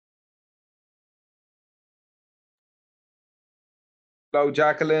Hello,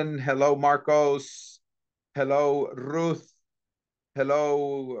 Jacqueline. Hello, Marcos. Hello, Ruth.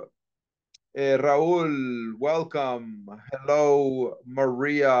 Hello, Raul. Welcome. Hello,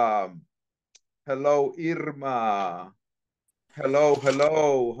 Maria. Hello, Irma. Hello,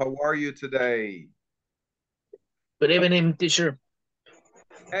 hello. How are you today? Good evening, teacher.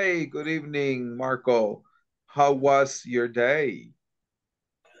 Hey, good evening, Marco. How was your day?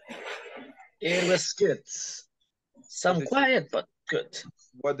 It was good. What Some did you quiet, but good.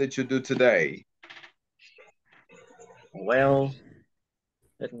 what did you do today? Well,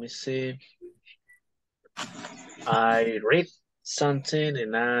 let me see. I read something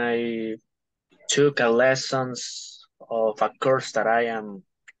and I took a lessons of a course that I am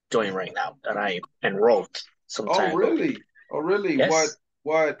doing right now that I enrolled some Oh, time ago. really? Oh, really? Yes.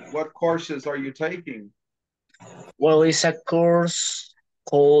 What courses are you taking? Well, it's a course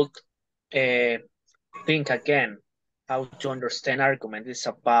called uh, Think Again, How to Understand Argument. It's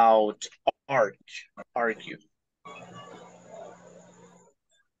about argue.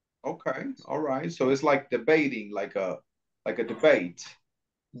 Okay, all right. So it's like debating, like a debate.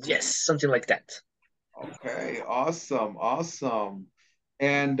 Yes, something like that. Okay, awesome, awesome.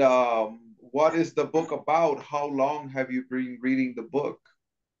 And what is the book about? How long have you been reading the book?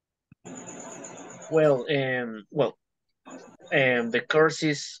 Well, the course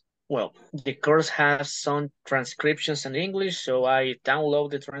is the course has some transcriptions in English, so I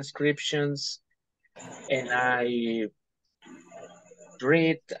download the transcriptions and I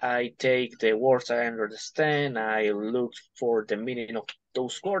read. I take the words I understand. I look for the meaning of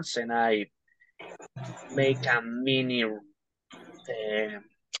those words, and I make a mini.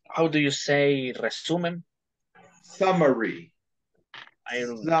 How do you say resumen? Summary, I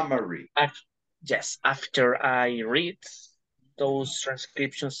summary. yes. After I read those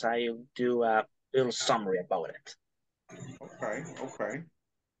transcriptions, I do a little summary about it. Okay, okay.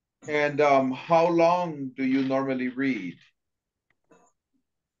 And how long do you normally read?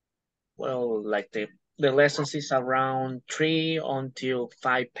 Well, like the lessons is around 3 until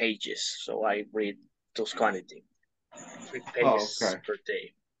 5 pages, so I read those quantity, three Oh, pages okay, per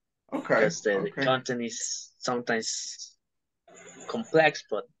day, okay, because the okay, content is sometimes complex,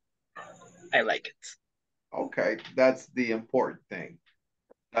 but I like it. okay. That's the important thing.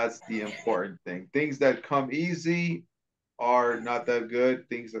 That's the important thing. Things that come easy are not that good.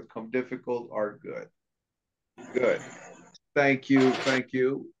 Things that come difficult are good. Good. Thank you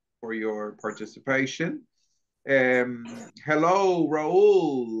for your participation. Hello,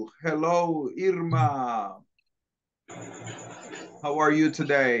 Raul. Hello, Irma. How are you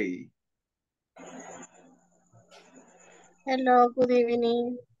today? Hello, good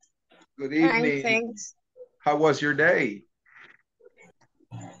evening. Good Fine, evening. thanks. How was your day?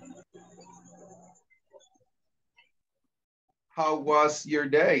 How was your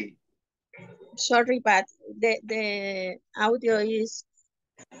day? Sorry, but the audio is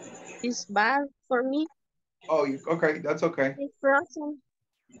bad for me. Oh, okay, that's okay. It's frozen.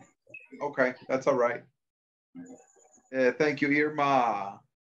 Okay, that's all right. Thank you, Irma.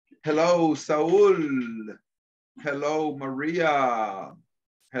 Hello, Saul. Hello, Maria.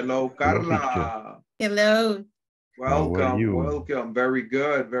 Hello, Hello, teacher. Carla. Hello. How are Welcome, you? welcome. Very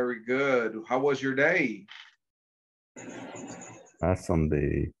good, very good. How was your day? Awesome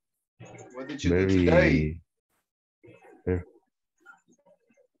day. What did you do today? Very, very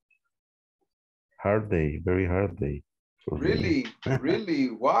hard day. Very hard day for me. Really, really?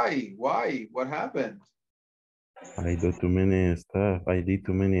 Why? Why? What happened? I do too many stuff. I did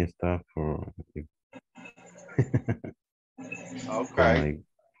too many stuff for for Okay. my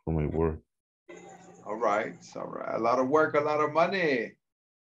for my work. All right. All right. A lot of work, a lot of money.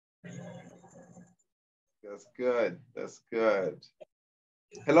 That's good. That's good.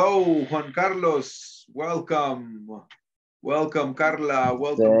 Hello, Juan Carlos. Welcome. Welcome, Carla.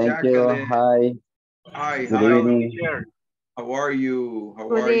 Welcome, Thank you. Jacqueline. Hi. Hi, Good hi. Hello, evening. teacher. How are you? How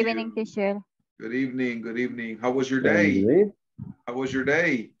Good are evening, you? teacher. Good evening. Good evening. How was your Doing day? great. How was your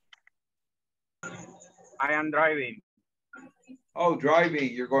day? I am driving. Oh,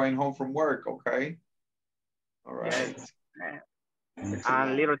 driving. You're going home from work. Okay. All Yes. right. I'm a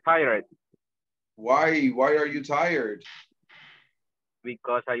Excellent. little tired Why? Why are you tired?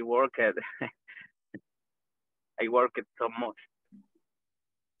 because I worked so much.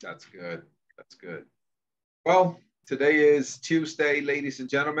 That's good. That's good. Well, today is Tuesday, ladies and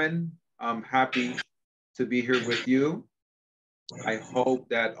gentlemen. I'm happy to be here with you. I hope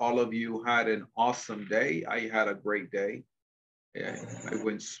that all of you had an awesome day. I had a great day. I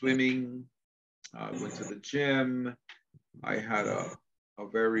went swimming, I went to the gym. I had a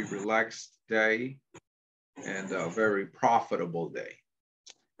very relaxed day. and a very profitable day.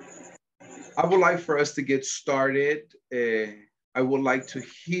 I would like for us to get started. I would like to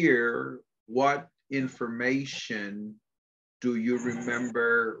hear what information do you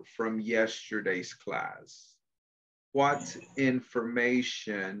remember from yesterday's class? What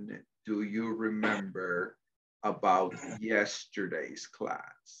information do you remember about yesterday's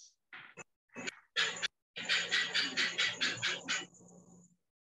class?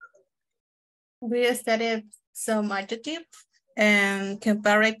 We studied some adjective and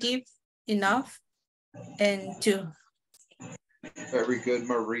comparative, enough, and to. Very good,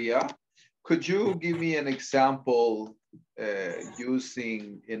 Maria. Could you give me an example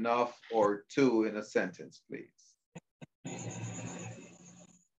using enough or to in a sentence, please?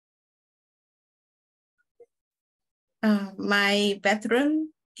 My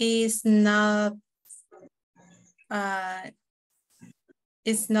bedroom is not dark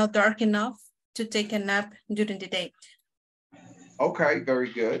enough to take a nap during the day. Okay,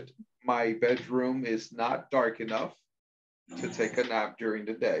 very good. My bedroom is not dark enough to take a nap during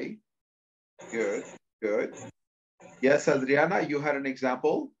the day. Good, good. Yes, Adriana, you had an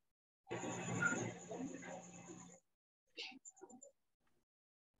example?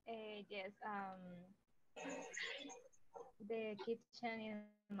 Yes, the kitchen in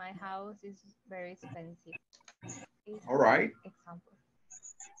my house is very expensive. All right. Example.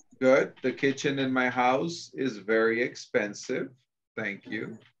 Good. The kitchen in my house is very expensive. Thank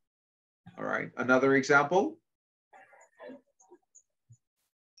you. All right. Another example?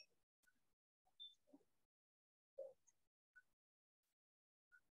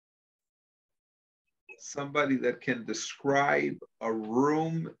 Somebody that can describe a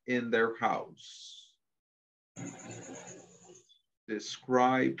room in their house.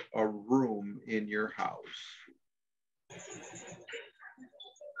 Describe a room in your house.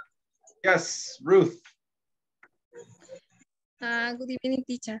 Yes, Ruth. Good evening,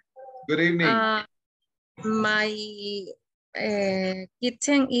 teacher. Good evening. My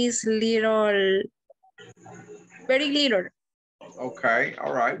kitchen is little, very little. Okay,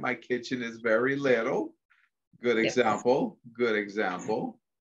 all right. My kitchen is very little. Good example. Good example.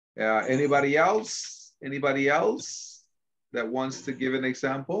 Anybody else? Anybody else that wants to give an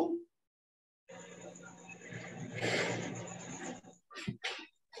example?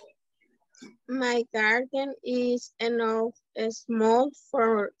 My garden is enough small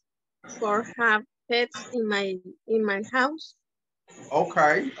for have pets in my house.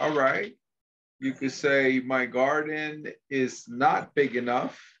 Okay, all right. You could say my garden is not big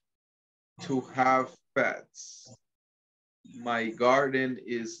enough to have pets. My garden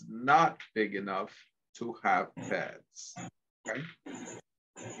is not big enough to have pets. Okay.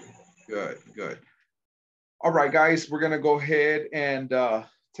 Good, good. All right, guys, we're gonna go ahead and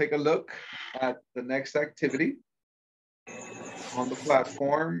take a look at the next activity on the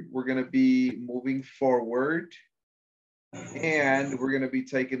platform. We're gonna be moving forward and we're gonna be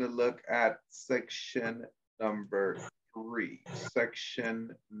taking a look at section number 3.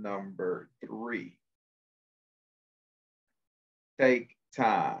 Section number 3. Take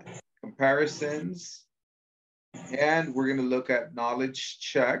time. Comparisons. And we're gonna look at knowledge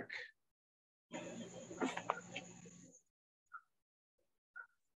check.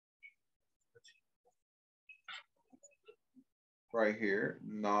 Right here,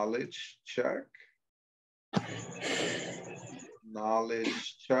 knowledge check.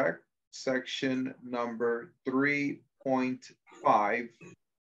 Knowledge check, section number 3.5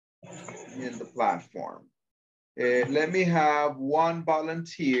 in the platform. Let me have one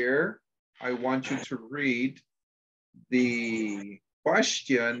volunteer. I want you to read the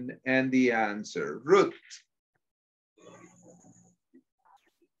question and the answer. Ruth.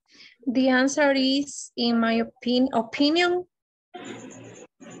 The answer is, in my opinion,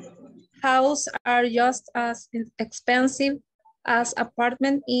 houses are just as expensive as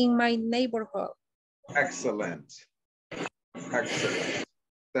apartments in my neighborhood. Excellent. Excellent.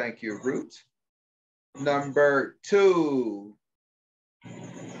 Thank you, Ruth. Number 2.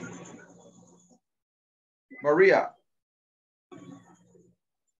 Maria.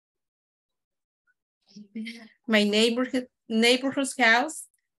 My neighborhood's house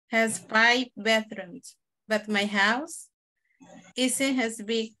has 5 bedrooms, but my house isn't as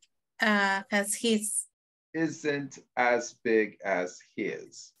big as his. Isn't as big as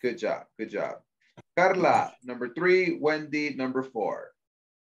his. Good job, good job. Carla, number 3. Wendy, number 4.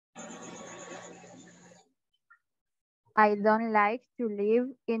 I don't like to live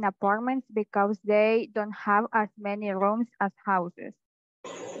in apartments because they don't have as many rooms as houses.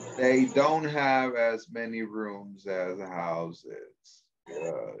 They don't have as many rooms as houses.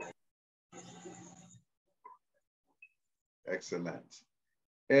 Good. Excellent.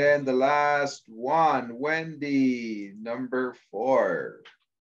 And the last one, Wendy, number 4.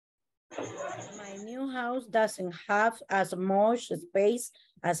 My new house doesn't have as much space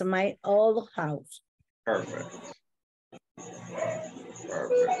as my old house. Perfect.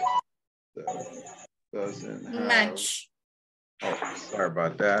 Perfect. Doesn't have, Much. oh, sorry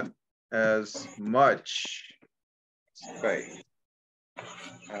about that. As much space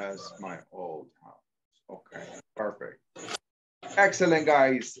as my old house. Okay, perfect. Excellent,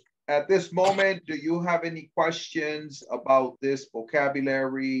 guys. At this moment, do you have any questions about this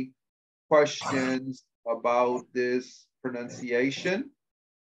vocabulary? Questions about this pronunciation?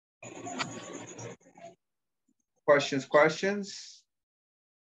 Questions?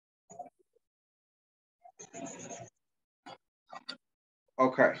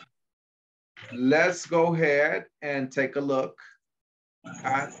 Okay. Let's go ahead and take a look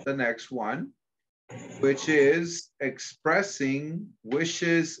at the next one, which is expressing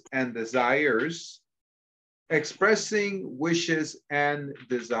wishes and desires. Expressing wishes and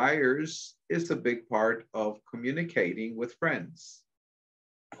desires is a big part of communicating with friends.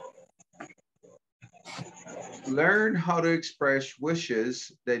 Learn how to express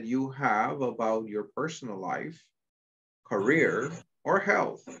wishes that you have about your personal life, career, or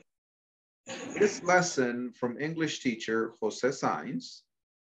health. This lesson from English teacher Jose Sainz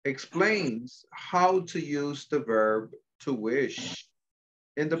explains how to use the verb to wish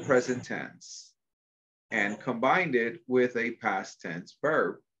in the present tense and combined it with a past tense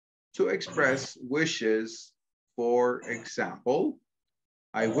verb to express wishes. For example,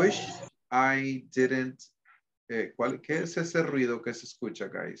 I wish I didn't. ¿Qué es ese ruido que se escucha,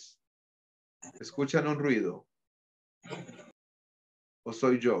 guys? ¿Escuchan un ruido? ¿O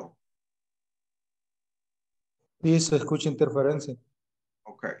soy yo? Sí, se escucha interferencia.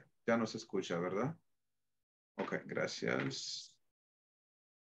 Ok, ya no se escucha, ¿verdad? Ok, gracias.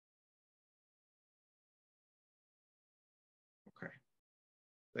 Ok,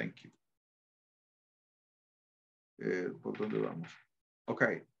 thank you. ¿Por dónde vamos? Ok,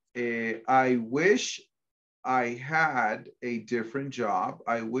 I wish I had a different job.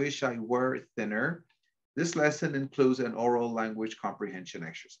 I wish I were thinner. This lesson includes an oral language comprehension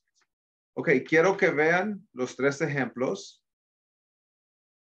exercise. Ok, quiero que vean los 3 ejemplos.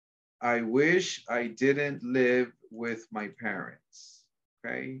 I wish I didn't live with my parents.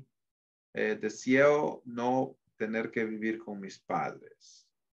 Okay. Deseo no tener que vivir con mis padres.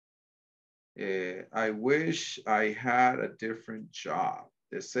 I wish I had a different job.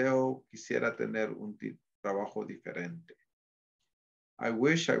 Deseo quisiera tener un trabajo diferente. I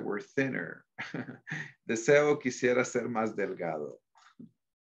wish I were thinner. Deseo quisiera ser más delgado.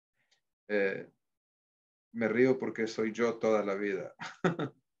 Me río porque soy yo toda la vida.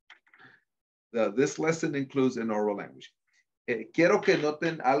 This lesson includes an oral language. Quiero que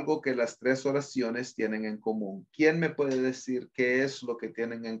noten algo que las 3 oraciones tienen en común. ¿Quién me puede decir qué es lo que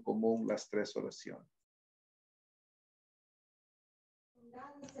tienen en común las 3 oraciones?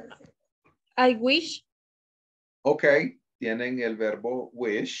 I wish. Ok, tienen el verbo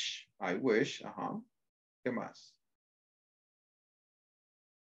wish. I wish, ajá. ¿Qué más?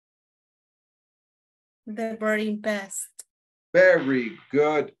 The verb in past. Very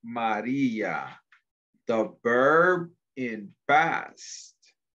good, Maria. The verb in past,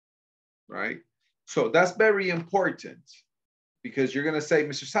 right? So that's very important because you're going to say,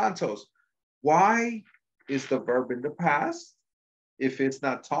 Mr. Santos, why is the verb in the past if it's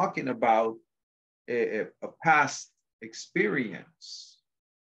not talking about a past experience?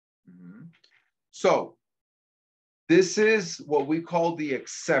 Mm-hmm. So this is what we call the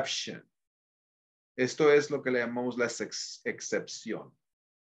exception. Esto es lo que le llamamos la excepción.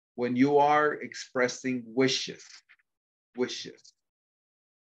 When you are expressing wishes.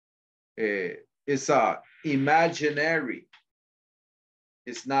 It's imaginary.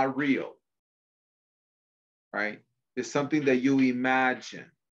 It's not real, right? It's something that you imagine.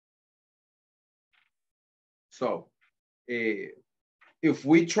 So if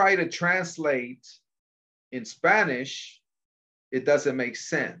we try to translate in Spanish, it doesn't make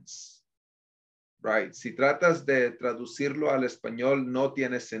sense. Right. Si tratas de traducirlo al español, no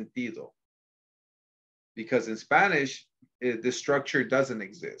tiene sentido. Because in Spanish, the structure doesn't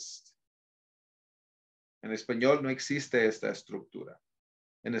exist. En español no existe esta estructura.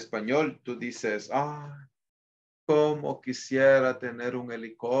 En español, tú dices, cómo quisiera tener un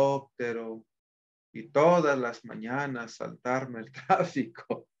helicóptero y todas las mañanas saltarme el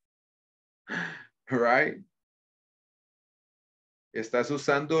tráfico. Right? Estás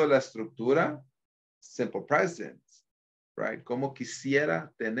usando la estructura simple present, right? Como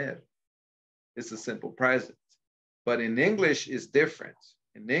quisiera tener. It's a simple present. But in English, it's different.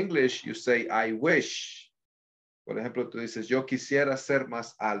 In English, you say, I wish. Por ejemplo, tú dices, yo quisiera ser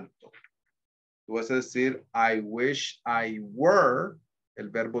más alto. Tú vas a decir, I wish I were, el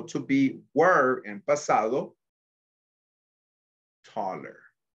verbo to be, were en pasado, taller.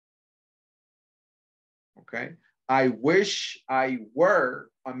 Okay? I wish I were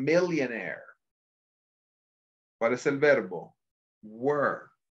a millionaire. ¿Cuál es el verbo? Were.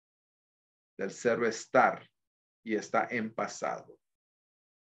 Del verbo estar. Y está en pasado.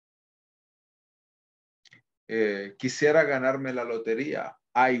 Quisiera ganarme la lotería.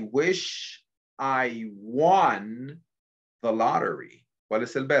 I wish I won the lottery. ¿Cuál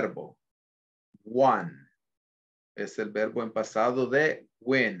es el verbo? Won. Es el verbo en pasado de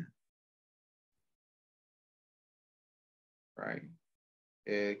win. Right.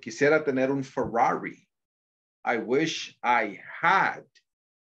 Quisiera tener un Ferrari. I wish I had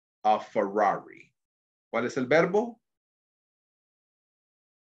a Ferrari. ¿Cuál es el verbo?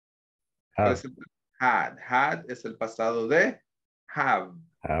 ¿Cuál es el verbo? Had. Had es el pasado de have.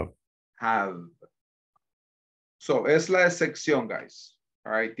 Have. So, es la excepción, guys.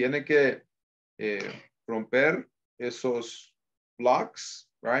 All right. Tiene que romper esos blocks,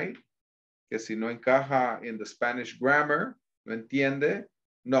 right? Que si no encaja in the Spanish grammar, no entiende.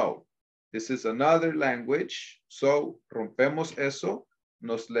 No. This is another language. So, rompemos eso.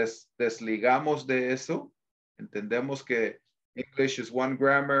 Nos desligamos de eso. Entendemos que English is one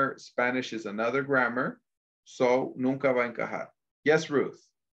grammar, Spanish is another grammar. So, nunca va a encajar. Yes, Ruth.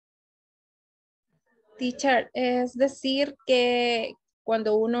 Teacher, es decir que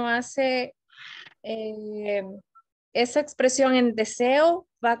cuando uno hace esa expresión en deseo,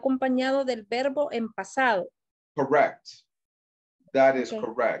 va acompañado del verbo en pasado. Correct. That is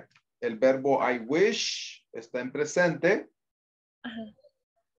correct. El verbo I wish está en presente. Ajá.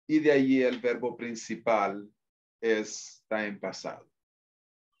 Y de allí el verbo principal está en pasado.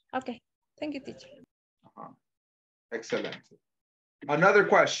 Okay. Thank you, teacher. Excellent. Another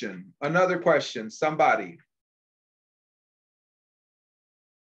question. Somebody.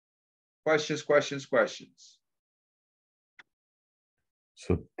 Questions.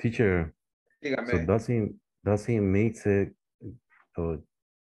 So, teacher, Dígame. so doesn't mix it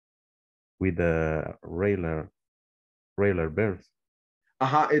with the regular verbs.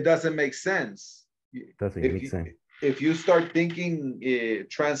 It doesn't make sense. If you start thinking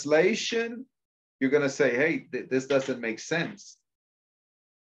translation, you're going to say, hey, this doesn't make sense.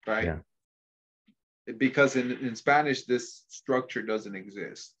 Right? Yeah. Because in Spanish, this structure doesn't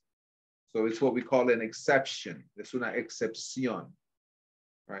exist. So it's what we call an exception. Es una excepción.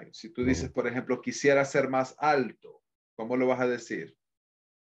 Right? Si tú dices, por ejemplo, quisiera ser más alto, ¿cómo lo vas a decir?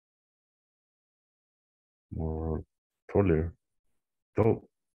 More taller. So,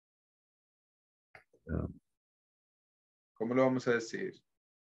 ¿Cómo lo vamos a decir?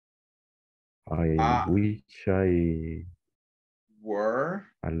 I wish I were.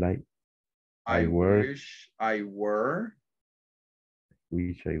 I wish I were.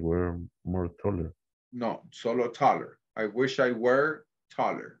 Wish I were more taller. No, solo taller. I wish I were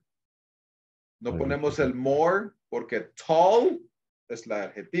taller. No ponemos el more porque tall es el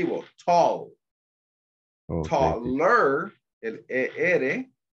adjetivo. Tall. Okay. Taller, el ER,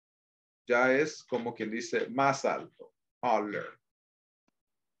 ya es como quien dice más alto. Taller.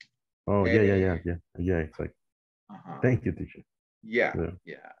 Oh, yeah, exactly. Thank you, teacher. Yeah.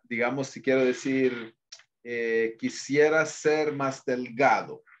 Digamos, si quiero decir, quisiera ser más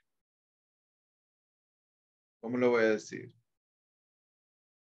delgado. ¿Cómo lo voy a decir?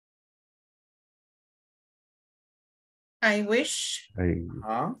 I wish I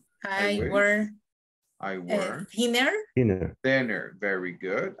were thinner. Very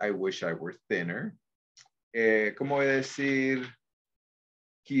good. I wish I were thinner. ¿Cómo voy a decir?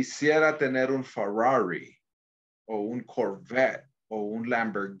 Quisiera tener un Ferrari o un Corvette o un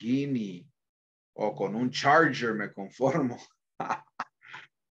Lamborghini o con un Charger me conformo. I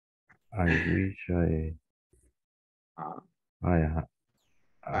wish I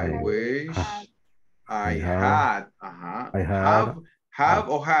wish I had. Have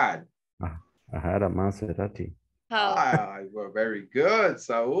or had? I had a Maserati. Very good,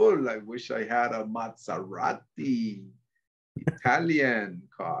 Saul. I wish I had a Maserati. Italian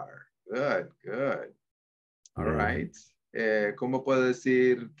car. Good. All right. ¿Cómo puedo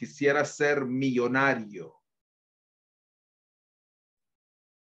decir? Quisiera ser millonario.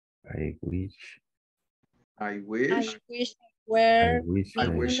 I wish I wish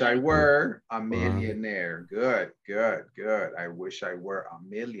I were a millionaire. Good. I wish I were a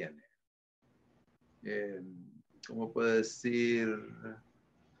millionaire. ¿Cómo puedo decir?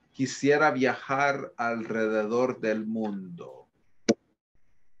 quisiera viajar alrededor del mundo.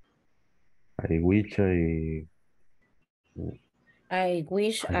 I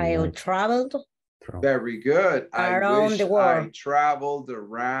wish I traveled Very good. around the world. I traveled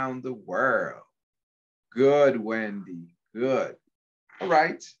around the world. Good, Wendy. Good. All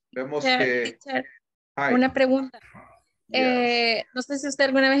right. Vemos que... Teacher, Hi. una pregunta. Yes. No sé si usted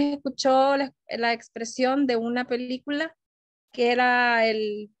alguna vez escuchó la expresión de una película que era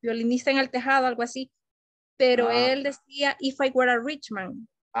el violinista en el tejado, algo así, pero él decía, if I were a rich man.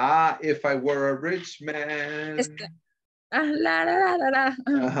 If I were a rich man.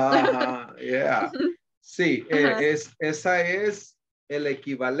 Yeah. Sí, esa es el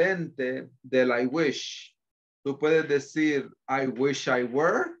equivalente del I wish. Tú puedes decir, I wish I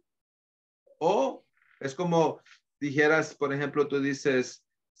were, o es como dijeras, por ejemplo, tú dices,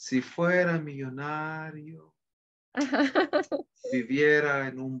 si fuera millonario, viviera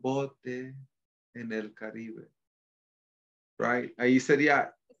en un bote en el Caribe. Right? Ahí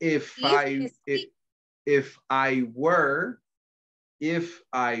sería, if I were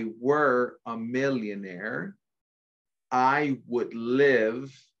a millionaire, I would live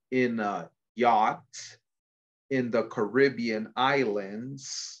in a yacht in the Caribbean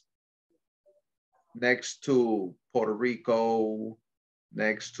islands next to Puerto Rico,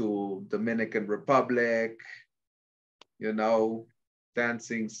 next to Dominican Republic, you know,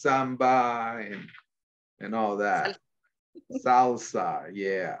 dancing samba and all that. Salsa,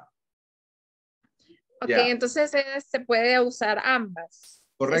 yeah. Ok, yeah. entonces se puede usar ambas.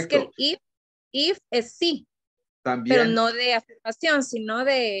 Correcto. Es que el if es sí, también, pero no de afirmación, sino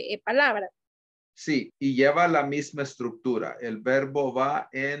de palabra. Sí, y lleva la misma estructura. El verbo va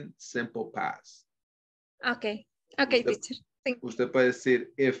en simple past. Ok, teacher. Usted puede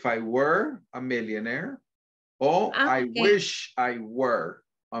decir, if I were a millionaire, o I wish I were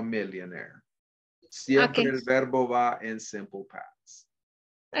a millionaire. Siempre el verbo va en simple past.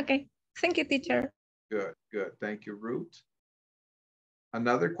 Ok, thank you, teacher. Good, good. Thank you, Ruth.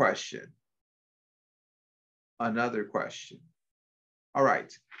 Another question. Another question. All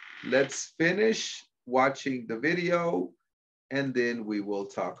right, let's finish watching the video and then we will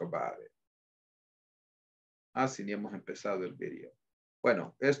talk about it. Así ni hemos empezado el video.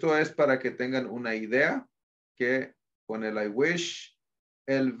 Bueno, esto es para que tengan una idea que con el I wish,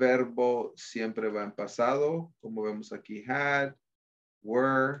 el verbo siempre va en pasado, como vemos aquí, had,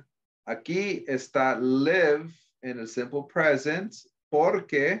 were. Aquí está live en el simple present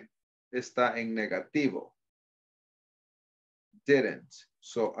porque está en negativo. Didn't.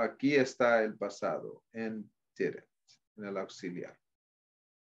 So aquí está el pasado en didn't, en el auxiliar.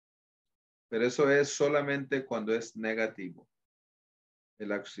 Pero eso es solamente cuando es negativo.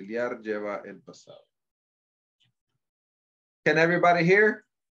 El auxiliar lleva el pasado. Can everybody hear?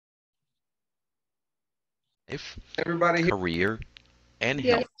 If everybody career and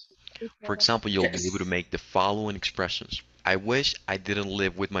health. For example, you'll be able to make the following expressions. I wish I didn't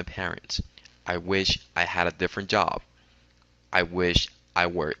live with my parents. I wish I had a different job. I wish I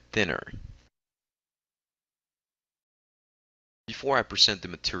were thinner. Before I present the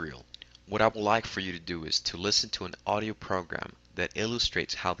material, what I would like for you to do is to listen to an audio program that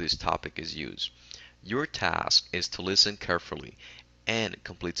illustrates how this topic is used. Your task is to listen carefully and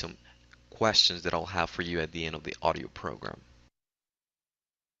complete some questions that I'll have for you at the end of the audio program.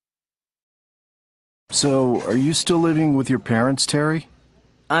 So, are you still living with your parents, Terry?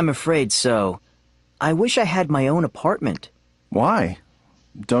 I'm afraid so. I wish I had my own apartment. Why?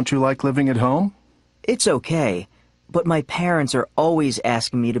 Don't you like living at home? It's okay, but my parents are always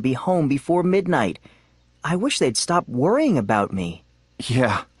asking me to be home before midnight. I wish they'd stop worrying about me.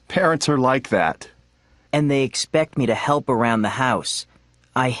 Yeah, parents are like that. And they expect me to help around the house.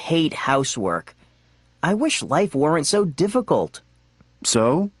 I hate housework. I wish life weren't so difficult.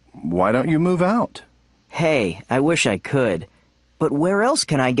 So, why don't you move out? Hey, I wish I could. But where else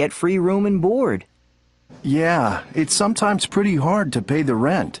can I get free room and board? Yeah, it's sometimes pretty hard to pay the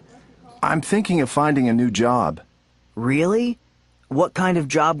rent. I'm thinking of finding a new job. Really? What kind of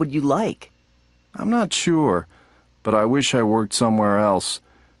job would you like? I'm not sure, but I wish I worked somewhere else.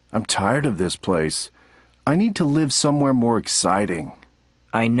 I'm tired of this place. I need to live somewhere more exciting.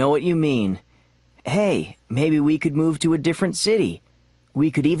 I know what you mean. Hey, maybe we could move to a different city.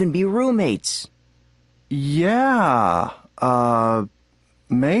 We could even be roommates. Yeah,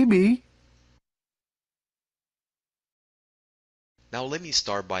 maybe. Now let me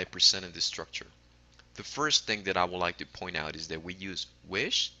start by presenting the structure. The first thing that I would like to point out is that we use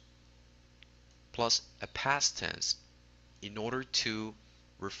wish plus a past tense in order to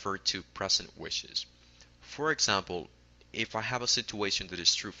refer to present wishes. For example, if I have a situation that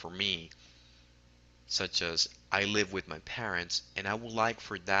is true for me, such as I live with my parents and I would like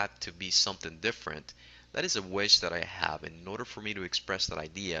for that to be something different, that is a wish that I have. And in order for me to express that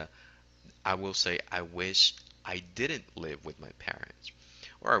idea, I will say, I wish I didn't live with my parents,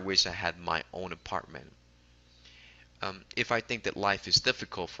 or I wish I had my own apartment. If I think that life is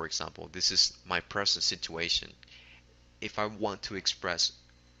difficult, for example, this is my present situation. If I want to express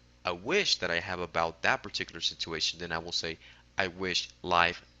a wish that I have about that particular situation, then I will say, I wish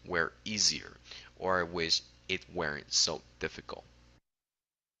life were easier, or I wish it weren't so difficult.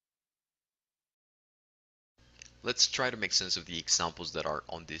 Let's try to make sense of the examples that are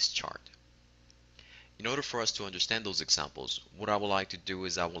on this chart. In order for us to understand those examples, what I would like to do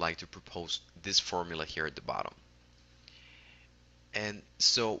is I would like to propose this formula here at the bottom. And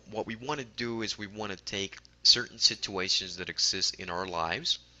so what we want to do is we want to take certain situations that exist in our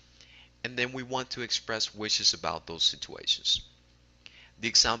lives, and then we want to express wishes about those situations. The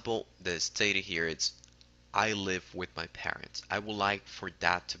example that is stated here is, I live with my parents. I would like for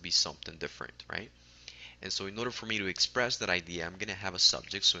that to be something different, right? And so in order for me to express that idea, I'm going to have a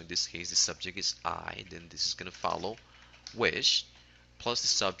subject. So in this case, the subject is I. Then this is going to follow wish plus the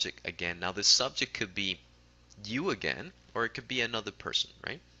subject again. Now the subject could be you again, or it could be another person,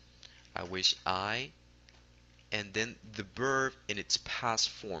 right? I wish I, and then the verb in its past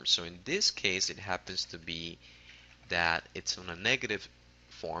form. So in this case, it happens to be that it's on a negative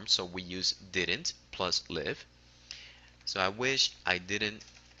form. So we use didn't plus live. So I wish I didn't,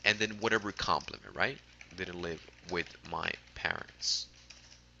 and then whatever complement, right? Didn't live with my parents.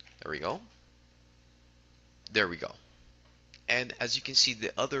 There we go. There we go. And as you can see,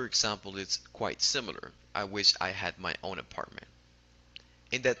 the other example is quite similar. I wish I had my own apartment.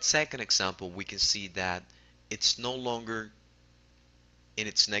 In that second example, we can see that it's no longer in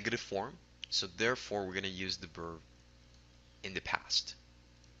its negative form. So therefore, we're going to use the verb in the past.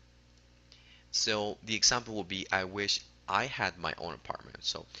 So the example will be, I wish I had my own apartment.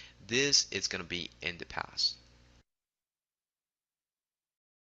 So this is going to be in the past.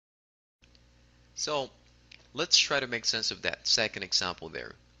 So let's try to make sense of that second example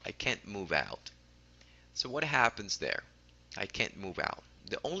there. I can't move out. So what happens there? I can't move out.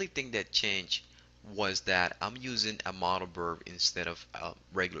 The only thing that changed was that I'm using a modal verb instead of a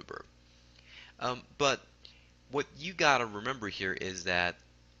regular verb. But what you gotta remember here is that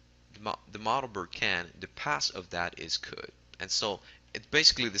the modal verb can, the past of that is could. And so it's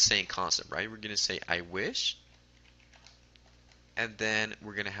basically the same concept, right? We're gonna say I wish, and then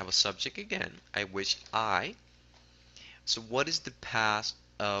we're gonna have a subject again. I wish I. So what is the past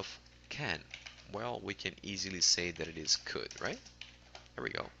of can? Well, we can easily say that it is could, right? There we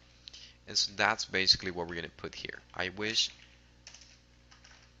go. And so that's basically what we're going to put here. I wish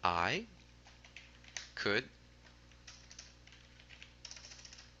I could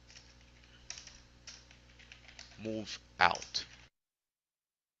move out.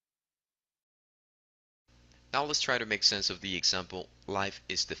 Now let's try to make sense of the example, life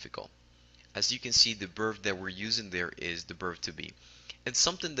is difficult. As you can see, the verb that we're using there is the verb to be. And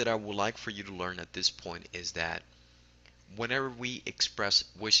something that I would like for you to learn at this point is that whenever we express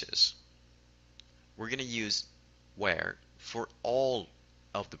wishes, we're going to use where for all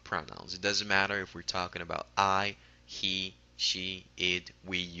of the pronouns. It doesn't matter if we're talking about I, he, she, it,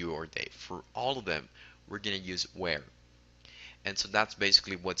 we, you, or they. For all of them, we're going to use where. And so that's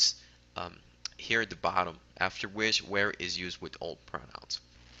basically what's here at the bottom. After which, where is used with all pronouns.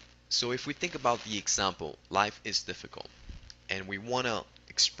 So if we think about the example, life is difficult, and we want to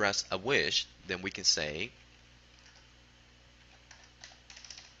express a wish, then we can say,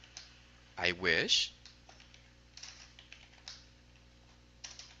 I wish,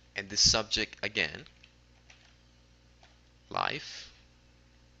 and the subject again, life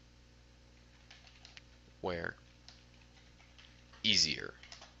were easier.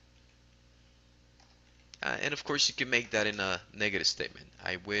 And of course you can make that in a negative statement.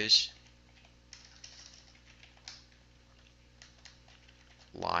 I wish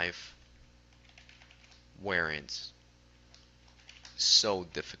life weren't so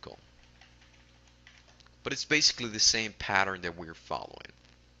difficult. But it's basically the same pattern that we're following.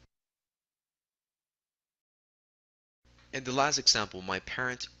 In the last example, my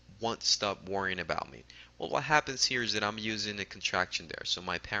parents won't stop worrying about me. Well, what happens here is that I'm using a contraction there. So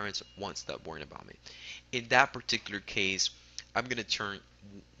my parents won't stop worrying about me. In that particular case, I'm going to turn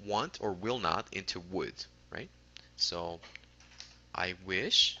want or will not into would, right? So I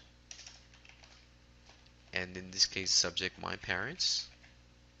wish, and in this case, subject my parents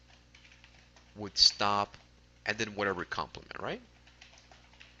would stop, and then whatever complement, right?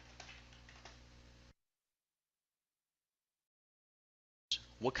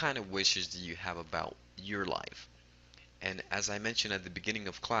 what kind of wishes do you have about your life? And as I mentioned at the beginning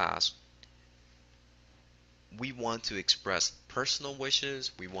of class, we want to express personal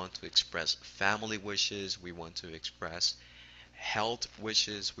wishes, we want to express family wishes, we want to express health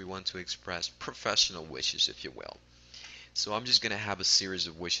wishes, we want to express professional wishes, if you will. So I'm just going to have a series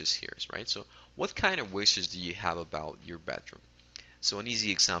of wishes here, right? So what kind of wishes do you have about your bedroom? So an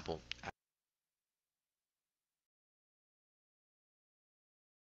easy example.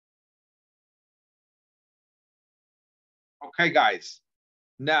 Okay, guys.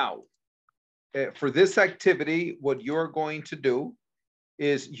 Now, for this activity, what you're going to do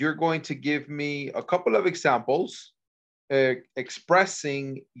is you're going to give me a couple of examples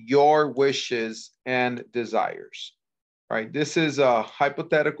expressing your wishes and desires. Right? This is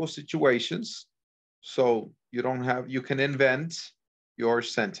hypothetical situations. So you can invent your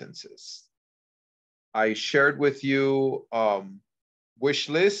sentences. I shared with you wish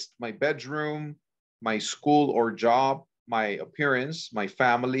list, my bedroom, my school or job, my appearance, my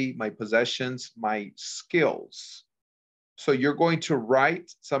family, my possessions, my skills. So you're going to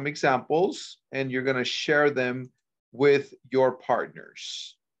write some examples and you're going to share them with your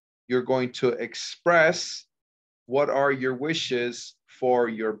partners. You're going to express what are your wishes for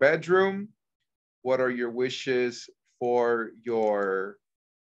your bedroom, what are your wishes for your,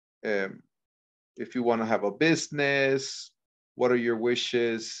 if you want to have a business, what are your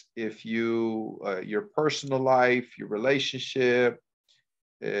wishes if you, your personal life, your relationship,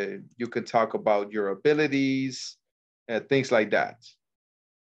 you can talk about your abilities, things like that.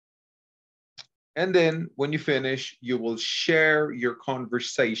 And then when you finish, you will share your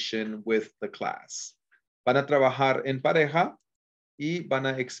conversation with the class. Van a trabajar en pareja y van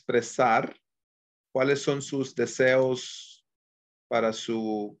a expresar cuáles son sus deseos para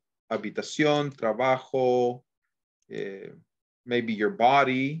su habitación, trabajo, maybe your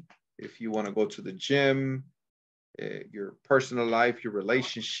body, if you want to go to the gym, your personal life, your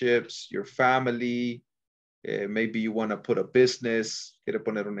relationships, your family, maybe you want to put a business, quiere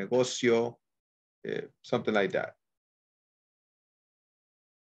poner un negocio, something like that.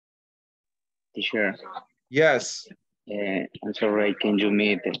 Teacher. Yes. I'm sorry, can you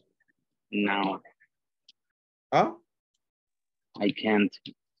meet now? Huh? I can't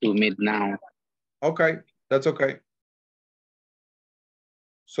to meet now. Okay, that's okay.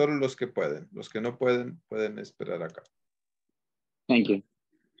 Solo los que pueden. Los que no pueden, pueden esperar acá. Thank you.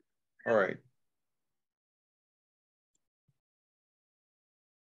 All right.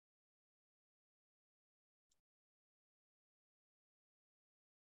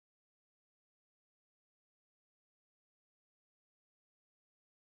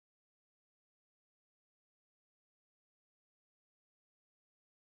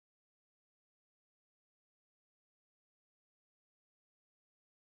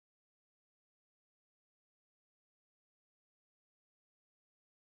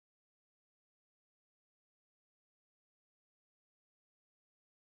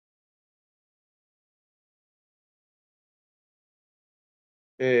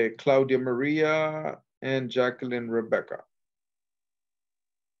 Claudia Maria and Jacqueline Rebecca.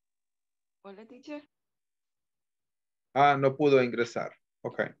 Hola, teacher. Ah, no pudo ingresar.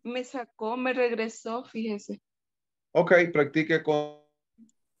 Ok. Me sacó, me regresó, fíjese. Ok, practique con...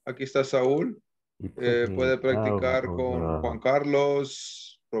 Aquí está Saúl. Puede practicar con Juan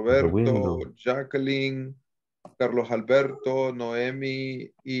Carlos, Roberto, Jacqueline, Carlos Alberto,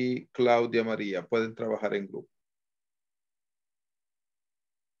 Noemi y Claudia María. Pueden trabajar en grupo.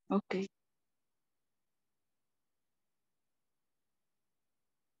 Ok.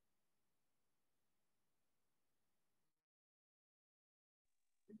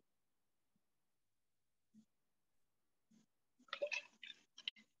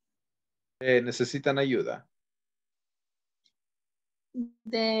 ¿Necesitan ayuda?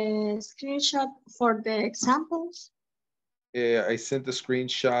 The screenshot for the examples. I sent a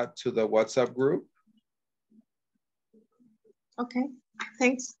screenshot to the WhatsApp group. Okay,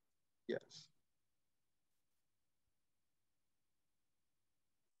 thanks. Yes.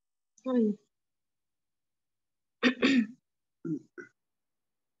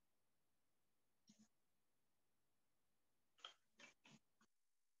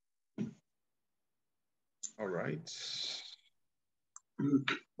 All right.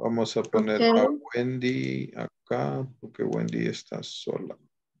 Vamos a poner a Wendy acá, porque Wendy está sola.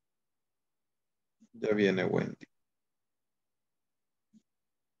 Ya viene Wendy.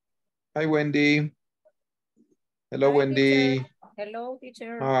 Hi, Wendy. Hello, Hi, Wendy. teacher. Hello,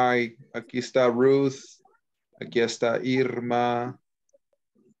 teacher. Hi, aquí está Ruth. Aquí está Irma.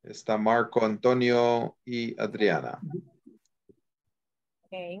 Está Marco Antonio y Adriana.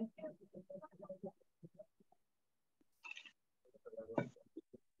 Okay.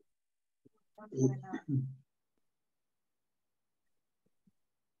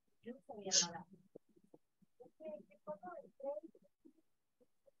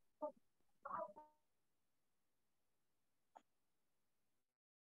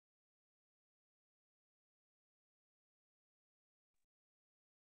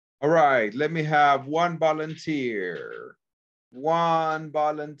 All right, let me have one volunteer. One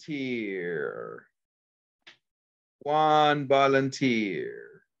volunteer. One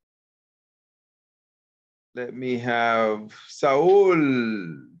volunteer. Let me have Saul.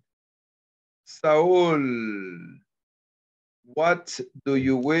 Saul, what do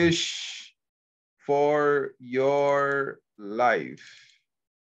you wish for your life?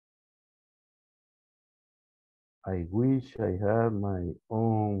 I wish I had my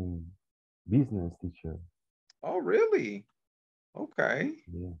own business, teacher. Oh, really? Okay.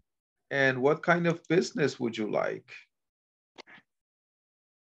 Yeah. And what kind of business would you like?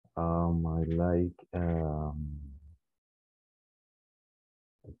 I like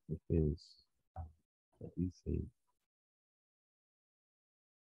is what do you say?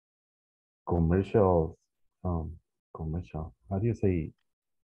 Commercial, commercial. How do you say?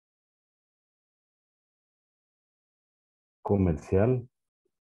 Comercial.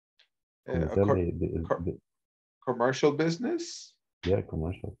 Comercial. Commercial business? Yeah,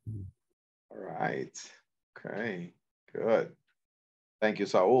 commercial. All right. Okay, good. Thank you,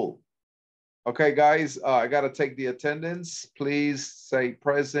 Saul. Okay, guys, I got to take the attendance. Please say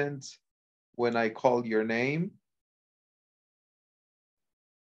present when I call your name.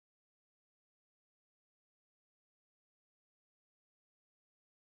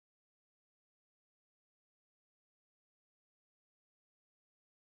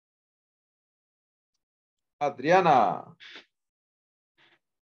 Adriana.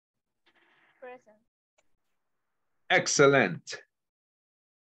 Present. Excellent.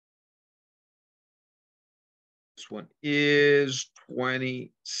 This one is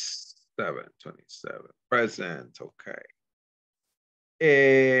 27. Present,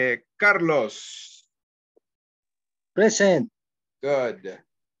 okay. Carlos. Present. Good.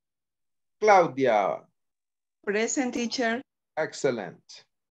 Claudia. Present, teacher. Excellent.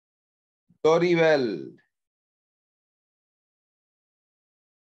 Doribel.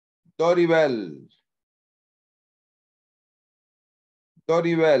 Doribel.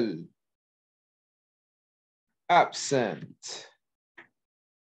 Doribel. Absent.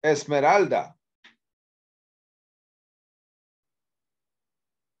 Esmeralda.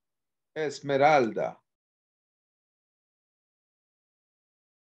 Esmeralda.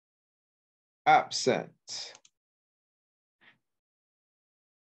 Absent.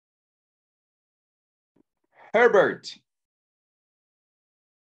 Herbert.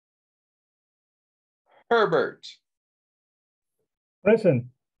 Herbert. Present.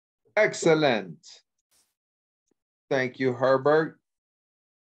 Excellent. Thank you, Herbert.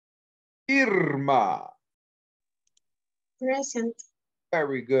 Irma. Present.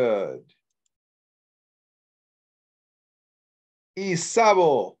 Very good.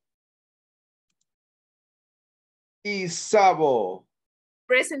 Isabo. Isabo.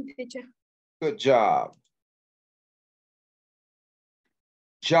 Present, teacher. Good job.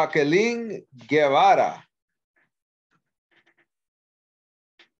 Jacqueline Guevara.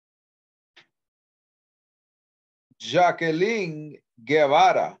 Jacqueline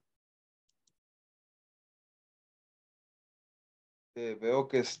Guevara. Veo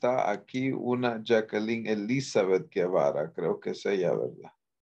que está aquí una Jacqueline Elizabeth Guevara. Creo que es ella, ¿verdad?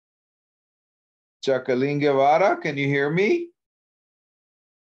 Jacqueline Guevara, can you hear me?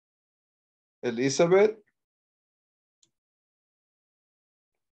 Elizabeth?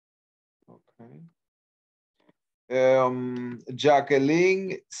 Okay.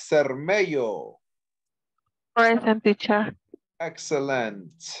 Jacqueline Cermello. Present, teacher.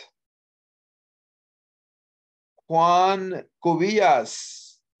 Excellent. Juan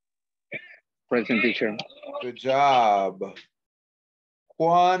Cubillas. Present, teacher. Good job.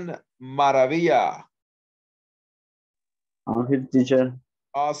 Juan Maravilla. I'm here, teacher.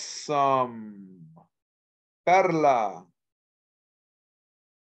 Awesome. Carla.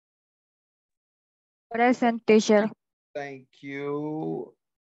 Present, teacher. Thank you.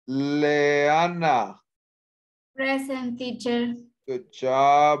 Leana. Present, teacher. Good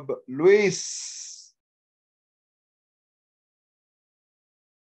job. Luis.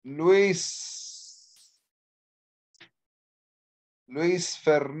 Luis. Luis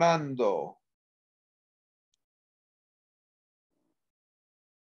Fernando.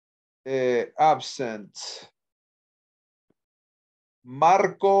 Absent.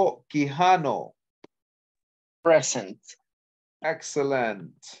 Marco Quijano. Present.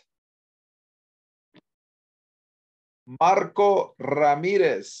 Excellent. Marco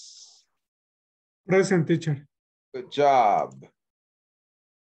Ramirez. Present, teacher. Good job.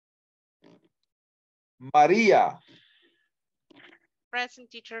 Maria. Present,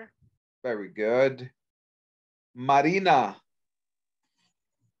 teacher. Very good. Marina.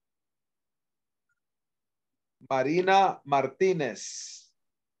 Marina Martinez.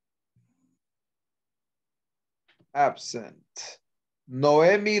 Absent.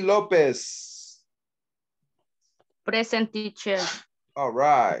 Noemi Lopez. Present, teacher. All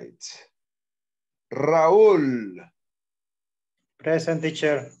right. Raúl. Present,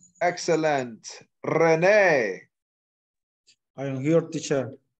 teacher. Excellent. René. I am here,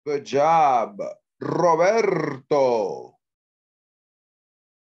 teacher. Good job. Roberto.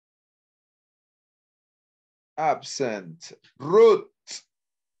 Absent. Ruth.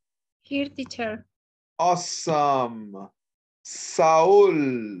 Here, teacher. Awesome.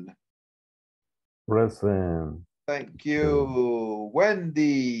 Saul. Present. Thank you.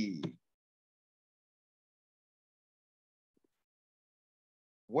 Wendy.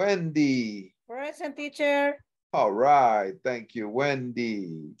 Wendy. Present, teacher. All right. Thank you,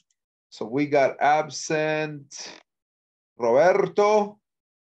 Wendy. So we got absent Roberto,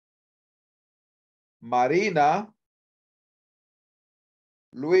 Marina,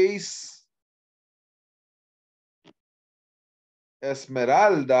 Luis,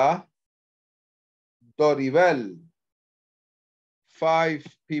 Esmeralda, Doribel. 5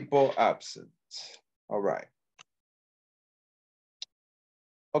 people absent. All right.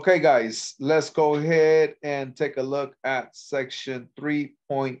 Okay, guys, let's go ahead and take a look at section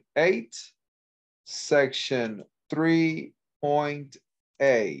 3.8. Section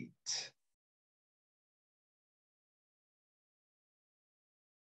 3.8.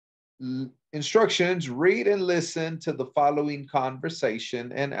 Instructions, read and listen to the following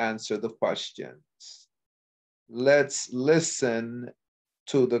conversation and answer the questions. Let's listen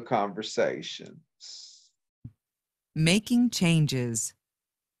to the conversations. Making changes.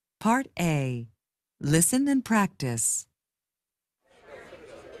 Part A. Listen and practice.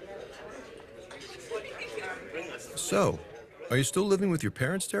 So, are you still living with your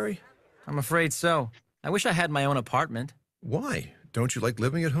parents, Terry? I'm afraid so. I wish I had my own apartment. Why? Don't you like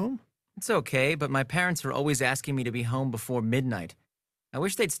living at home? It's okay, but my parents are always asking me to be home before midnight. I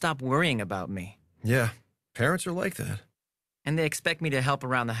wish they'd stop worrying about me. Yeah, parents are like that. And they expect me to help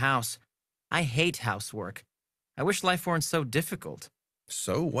around the house. I hate housework. I wish life weren't so difficult.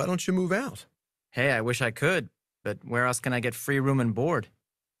 So why don't you move out? Hey, I wish I could, but where else can I get free room and board?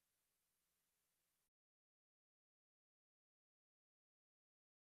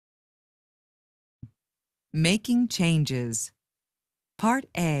 Making changes. Part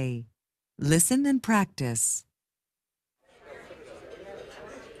A. Listen and practice.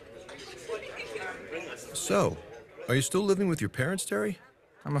 So, are you still living with your parents, Terry?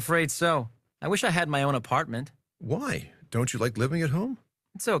 I'm afraid so. I wish I had my own apartment. Why? Don't you like living at home?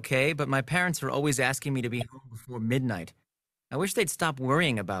 It's okay, but my parents are always asking me to be home before midnight. I wish they'd stop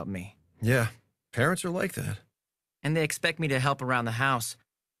worrying about me. Yeah, parents are like that. And they expect me to help around the house.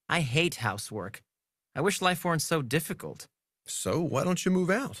 I hate housework. I wish life weren't so difficult. So why don't you move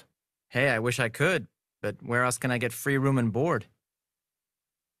out? Hey, I wish I could, but where else can I get free room and board?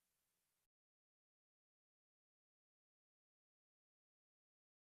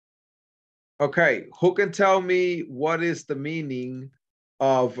 Okay, who can tell me what is the meaning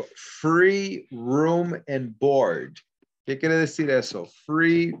of free room and board? ¿Qué quiere decir eso?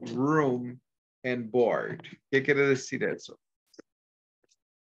 Free room and board. ¿Qué quiere decir eso?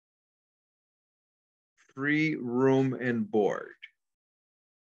 Free room and board.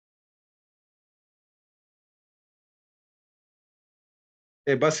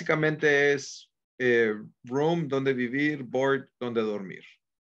 Básicamente es room donde vivir, board donde dormir,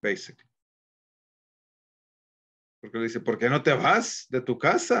 basically. Porque le dice, ¿por qué no te vas de tu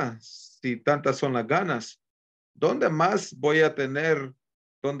casa si tantas son las ganas? ¿Dónde más voy a tener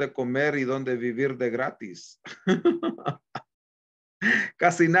donde comer y donde vivir de gratis?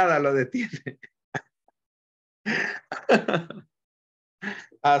 Casi nada lo detiene.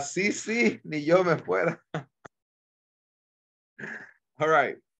 Así sí, ni yo me fuera. All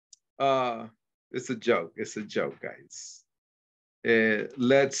right. It's a joke. It's a joke, guys.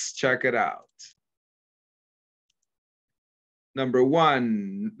 Let's check it out. Number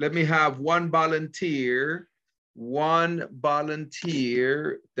 1, let me have one volunteer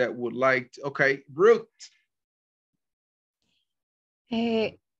that would like to, okay, Ruth.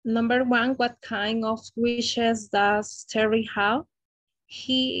 Number 1, what kind of wishes does Terry have?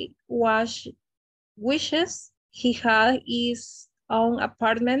 he wishes he had his own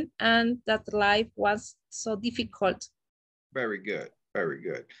apartment and that life was so difficult. Very good, very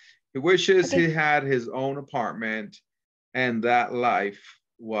good. He wishes he had his own apartment and that life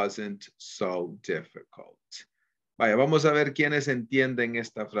wasn't so difficult. Vaya, vamos a ver quiénes entienden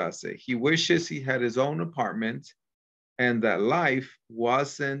esta frase. He wishes he had his own apartment and that life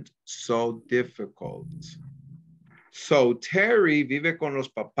wasn't so difficult. So Terry vive con los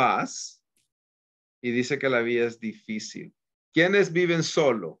papás y dice que la vida es difícil. ¿Quiénes viven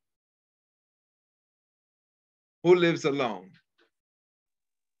solo? Who lives alone?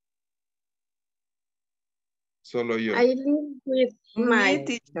 Solo yo. I live with my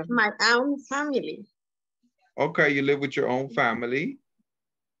own family. Okay, you live with your own family.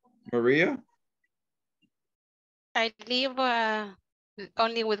 Maria? I live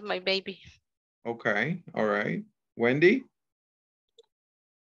only with my baby. Okay, all right. Wendy?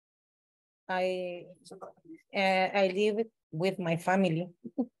 I live with my family.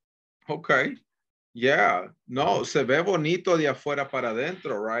 Okay. Yeah. No, se ve bonito de afuera para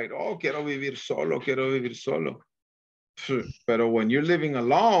adentro, right? Oh, quiero vivir solo, quiero vivir solo. Pero when you're living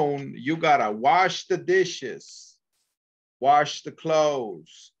alone, you gotta wash the dishes, wash the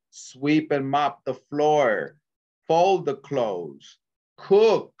clothes, sweep and mop the floor, fold the clothes,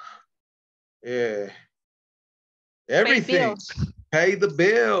 cook, everything. Pay the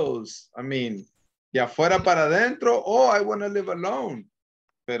bills. I mean, de afuera para adentro, oh, I want to live alone.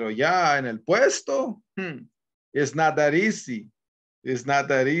 Pero ya en el puesto, it's not that easy. It's not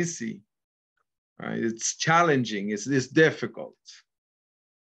that easy. Right? It's challenging. It's difficult.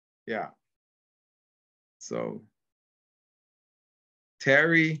 Yeah. So,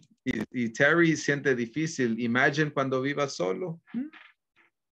 Terry, y Terry siente difícil. Imagine cuando viva solo.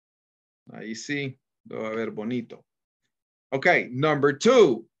 Ahí sí, lo va a ver bonito. Okay, number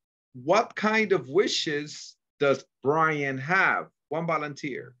 2. What kind of wishes does Brian have? One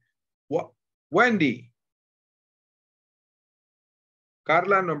volunteer. What? Wendy.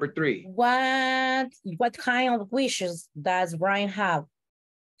 Carla, number 3. What kind of wishes does Brian have?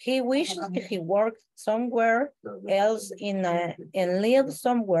 He wishes he worked somewhere else and lived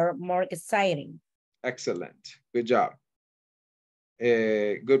somewhere more exciting. Excellent. Good job.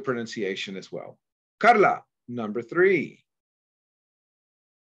 Good pronunciation as well. Carla, number 3.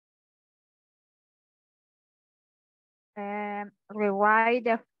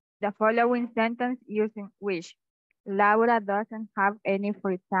 Rewrite the following sentence using wish. Laura doesn't have any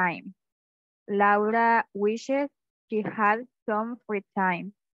free time. Laura wishes she had some free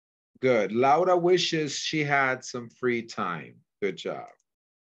time. Good. Laura wishes she had some free time. Good job.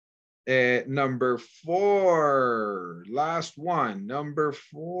 Number 4. Last one. Number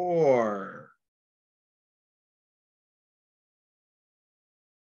 4.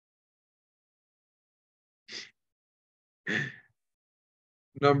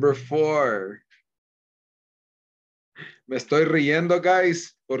 Number 4. Me estoy riendo,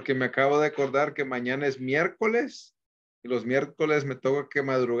 guys, porque me acabo de acordar que mañana es miércoles y los miércoles me toca que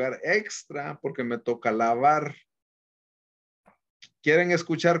madrugar extra porque me toca lavar. ¿Quieren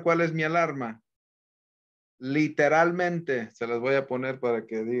escuchar cuál es mi alarma? Literalmente, se las voy a poner para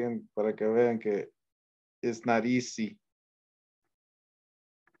que digan, para que vean que it's not easy.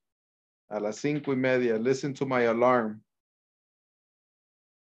 A las 5:30, listen to my alarm.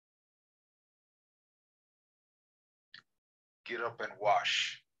 Get up and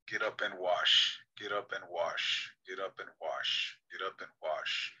wash. Get up and wash. Get up and wash. Get up and wash. Get up and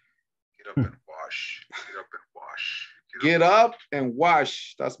wash. Get up and wash. Get up and wash. Get up and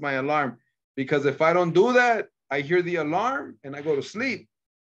wash. That's my alarm. Because if I don't do that, I hear the alarm and I go to sleep.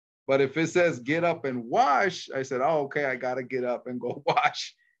 But if it says get up and wash, I said, oh, okay, I got to get up and go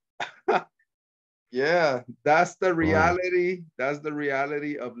wash. Yeah, that's the reality. That's the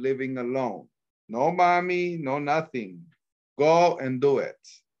reality of living alone. No mommy, no nothing. Go and do it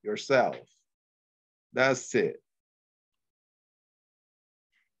yourself. That's it.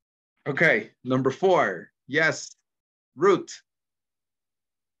 Okay, number 4. Yes, Ruth.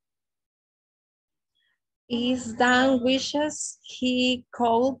 Is Dan wishes he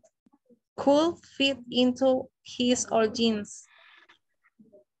could fit into his old jeans.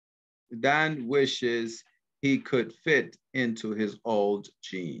 Dan wishes he could fit into his old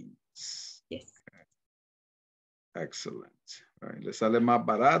jeans. Yes. Okay. Excellent. All right. Le sale más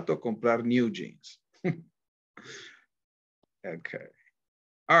barato comprar new jeans. Okay.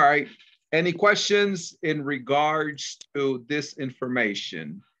 All right. Any questions in regards to this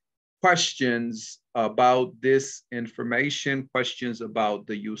information? Questions about this information? Questions about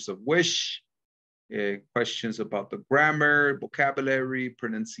the use of wish? questions about the grammar, vocabulary,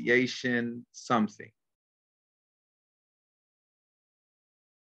 pronunciation, something.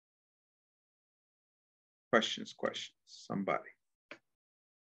 Questions, somebody.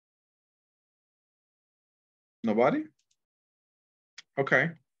 Nobody?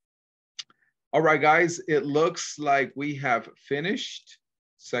 Okay. All right, guys, it looks like we have finished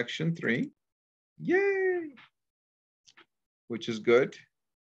section 3. Yay! Which is good.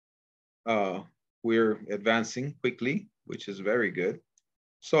 We're advancing quickly, which is very good.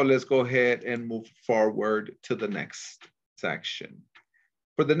 So let's go ahead and move forward to the next section.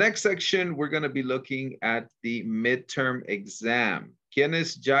 For the next section, we're going to be looking at the midterm exam.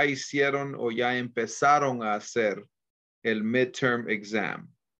 ¿Quiénes ya hicieron o ya empezaron a hacer el midterm exam?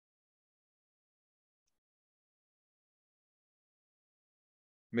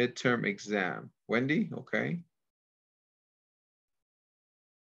 Midterm exam. Wendy, okay.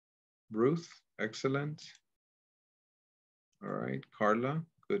 Ruth, excellent. All right, Carla,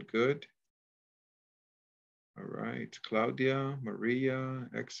 good. All right, Claudia, Maria,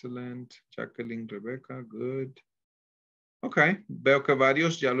 excellent. Jacqueline, Rebecca, good. Okay, veo que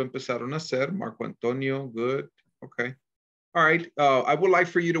varios ya lo empezaron a hacer. Marco Antonio, good. Okay. All right, I would like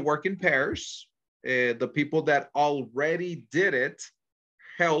for you to work in pairs. The people that already did it,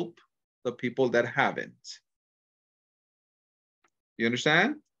 help the people that haven't. You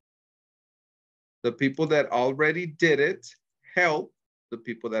understand? The people that already did it, help the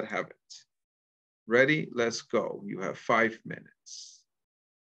people that haven't. Ready? Let's go. You have 5 minutes.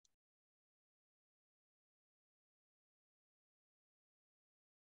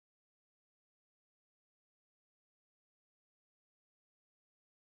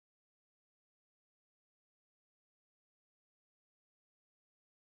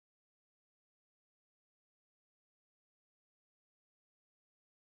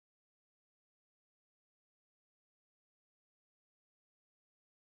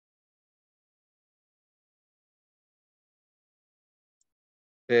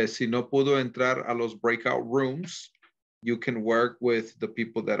 Si no pudo entrar a los breakout rooms, you can work with the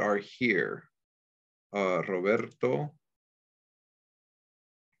people that are here. Roberto.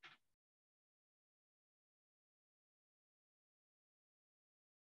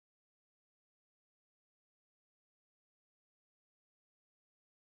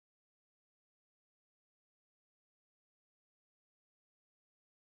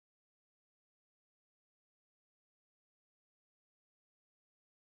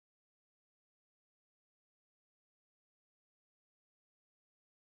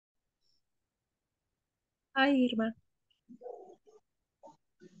 Hi, Irma.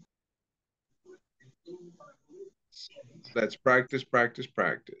 Let's practice.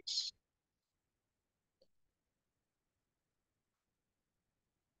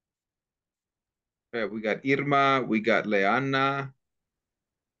 We got Irma, we got Leanna.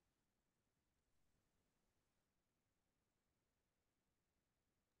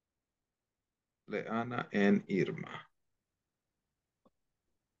 Leanna and Irma.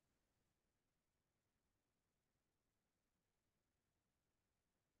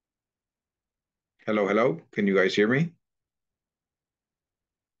 Hello. Can you guys hear me?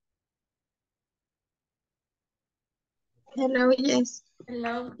 Hello, yes.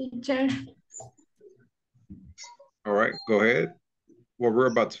 Hello, teacher. All right, go ahead. Well, we're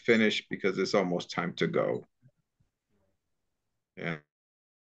about to finish because it's almost time to go. Yeah.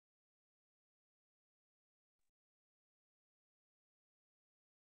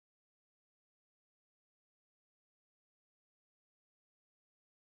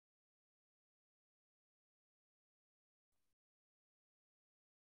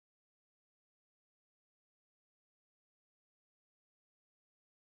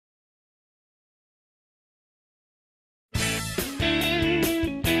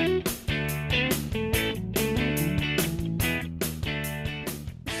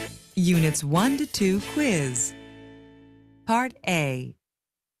 Units 1 to 2 quiz. Part A.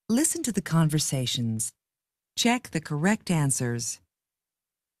 Listen to the conversations. Check the correct answers.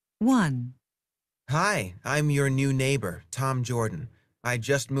 1. Hi, I'm your new neighbor, Tom Jordan. I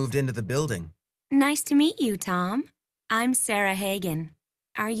just moved into the building. Nice to meet you, Tom. I'm Sarah Hagan.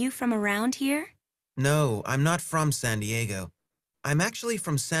 Are you from around here? No, I'm not from San Diego. I'm actually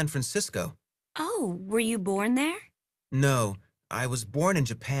from San Francisco. Oh, were you born there? No, I was born in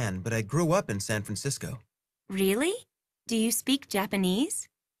Japan, but I grew up in San Francisco. Really? Do you speak Japanese?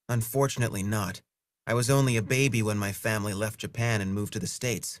 Unfortunately not. I was only a baby when my family left Japan and moved to the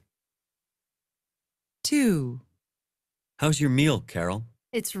States. 2. How's your meal, Carol?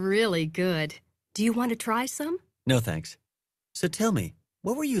 It's really good. Do you want to try some? No, thanks. So tell me,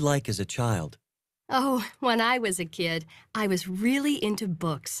 what were you like as a child? Oh, when I was a kid, I was really into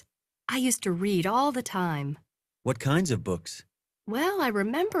books. I used to read all the time. What kinds of books? Well, I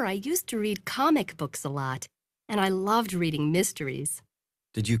remember I used to read comic books a lot, and I loved reading mysteries.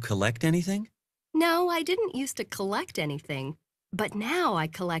 Did you collect anything? No, I didn't used to collect anything, but now I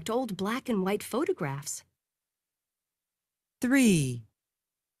collect old black and white photographs. 3.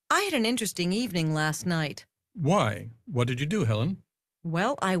 I had an interesting evening last night. Why? What did you do, Helen?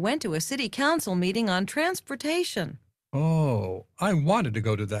 Well, I went to a city council meeting on transportation. Oh, I wanted to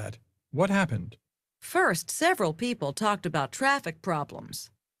go to that. What happened? First, several people talked about traffic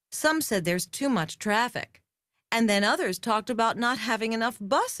problems. Some said there's too much traffic. And then others talked about not having enough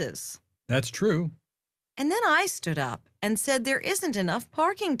buses. That's true. And then I stood up and said there isn't enough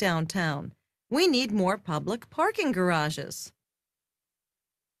parking downtown. We need more public parking garages.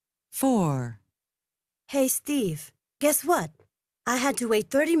 4. Hey, Steve, guess what? I had to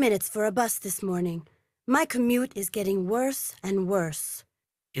wait 30 minutes for a bus this morning. My commute is getting worse and worse.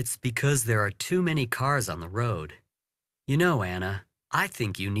 It's because there are too many cars on the road. You know, Anna, I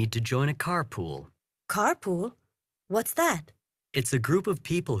think you need to join a carpool. Carpool? What's that? It's a group of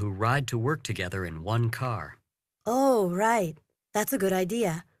people who ride to work together in one car. Oh, right. That's a good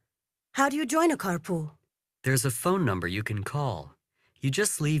idea. How do you join a carpool? There's a phone number you can call. You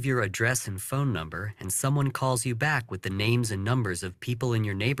just leave your address and phone number, and someone calls you back with the names and numbers of people in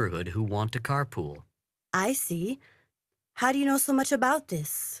your neighborhood who want to carpool. I see. How do you know so much about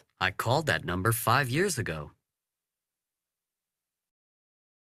this? I called that number 5 years ago.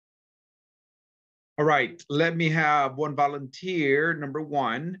 All right, let me have one volunteer. Number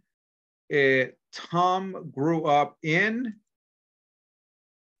 1, Tom grew up in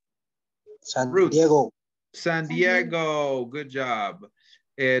San Diego. San Diego, good job.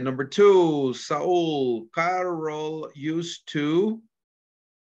 Number 2, Saul, Carol used to.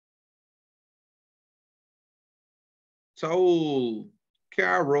 Saul,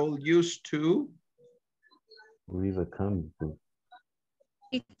 Carol used to. Read a comic book.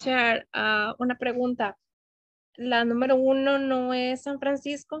 Teacher, una pregunta. ¿La número 1 no es San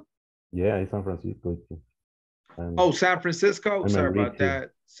Francisco? Yeah, it's San Francisco. Oh, San Francisco? Sorry about too.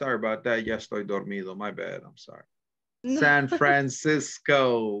 that. Sorry about that. Ya estoy dormido. My bad. I'm sorry. San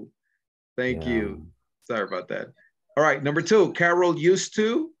Francisco. Thank you. Sorry about that. All right. Number 2, Carol used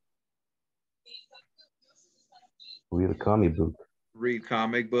to. Read a comic book. Read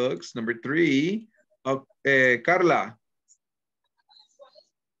comic books. Number 3, Carla.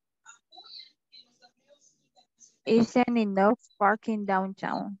 Isn't enough parking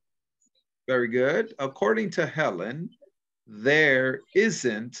downtown. Very good. According to Helen, there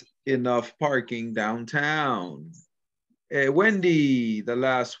isn't enough parking downtown. Wendy, the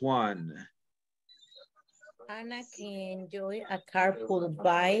last one. Anna can join a carpool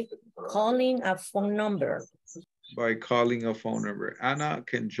by calling a phone number. By calling a phone number. Anna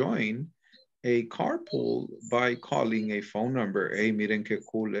can join a carpool by calling a phone number. Hey, miren qué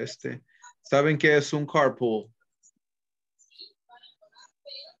cool este. ¿Saben qué es un carpool?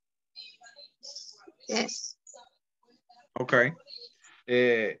 Yes. Ok.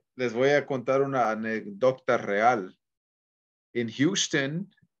 Les voy a contar una anécdota real. En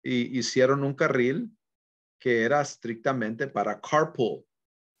Houston hicieron un carril que era estrictamente para carpool,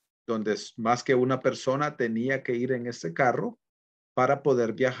 donde más que una persona tenía que ir en ese carro para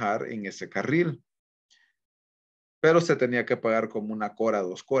poder viajar en ese carril. Pero se tenía que pagar como 1 hora,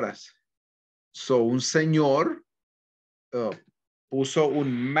 2 horas. So, un señor puso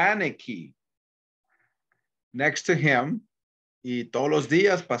un maniquí next to him y todos los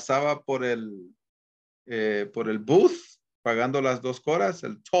días pasaba por el booth pagando las 2 horas,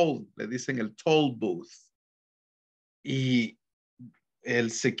 el toll, le dicen el toll booth. Y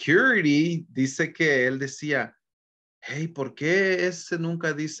el security dice que él decía, hey, ¿por qué ese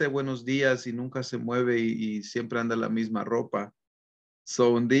nunca dice buenos días y nunca se mueve y siempre anda la misma ropa?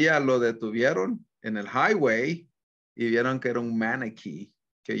 So, un día lo detuvieron en el highway y vieron que era un maniquí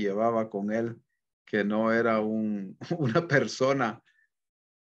que llevaba con él, que no era una persona.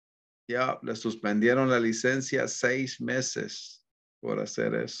 Ya, le suspendieron la licencia 6 meses por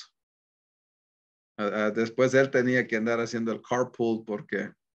hacer eso. Después él tenía que andar haciendo el carpool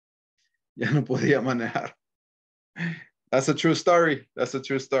porque ya no podía manejar. That's a true story. That's a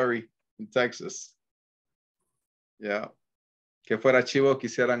true story in Texas. Yeah. Que fuera chivo que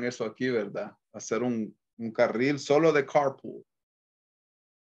hicieran eso aquí, ¿verdad? Hacer un carril solo de carpool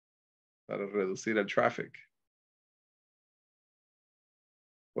para reducir el traffic.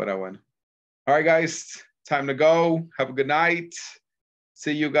 Fuera bueno. All right, guys. Time to go. Have a good night.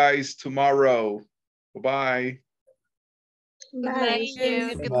 See you guys tomorrow. Bye-bye. Thank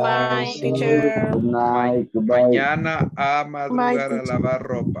you. Goodbye. Goodbye. Teacher. Good night. Goodbye. Mañana a madrugar a teacher. lavar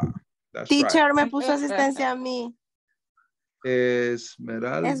ropa. That's Teacher, right. me puso asistencia a mí.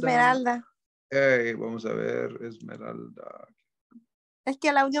 Esmeralda. Esmeralda. Hey, vamos a ver, Esmeralda. Es que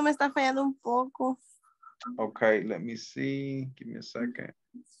el audio me está fallando un poco. Okay, let me see. Give me a second.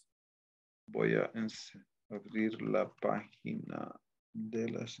 Voy a abrir la página de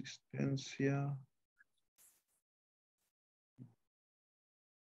la asistencia.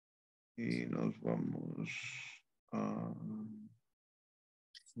 Y nos vamos a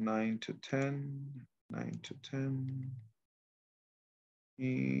 9 to 10, 9 to 10.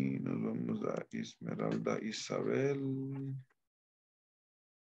 Y nos vamos a Esmeralda Isabel.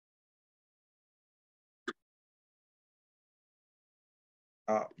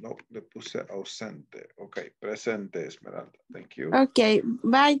 Ah, no, le puse ausente. Okay, presente Esmeralda. Thank you. Okay,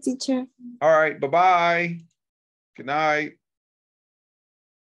 bye, teacher. All right, bye-bye. Good night.